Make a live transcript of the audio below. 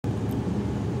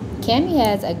Canvas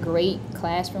has a great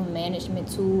classroom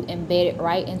management tool embedded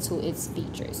right into its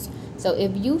features. So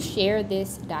if you share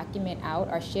this document out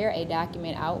or share a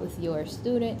document out with your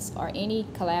students or any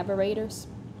collaborators,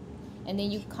 and then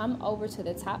you come over to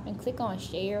the top and click on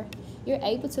share, you're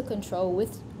able to control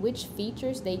which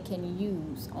features they can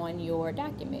use on your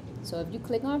document. So if you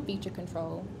click on feature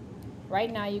control,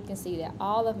 right now you can see that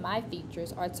all of my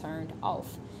features are turned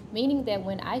off, meaning that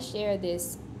when I share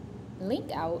this link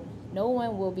out, no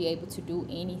one will be able to do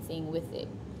anything with it.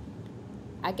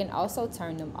 I can also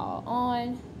turn them all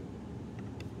on,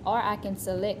 or I can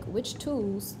select which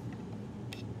tools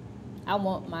I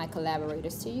want my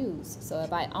collaborators to use. So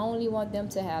if I only want them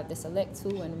to have the select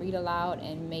tool and read aloud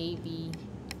and maybe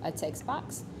a text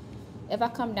box, if I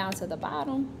come down to the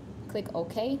bottom, click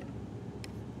OK,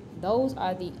 those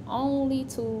are the only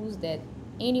tools that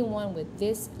anyone with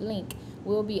this link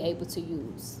will be able to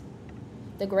use.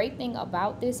 The great thing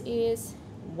about this is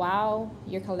while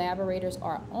your collaborators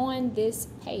are on this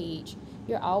page,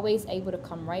 you're always able to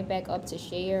come right back up to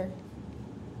share,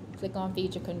 click on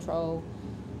feature control,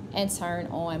 and turn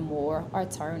on more or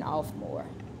turn off more.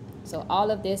 So all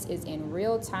of this is in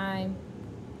real time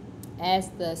as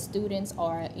the students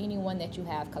or anyone that you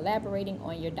have collaborating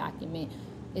on your document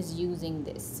is using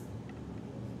this.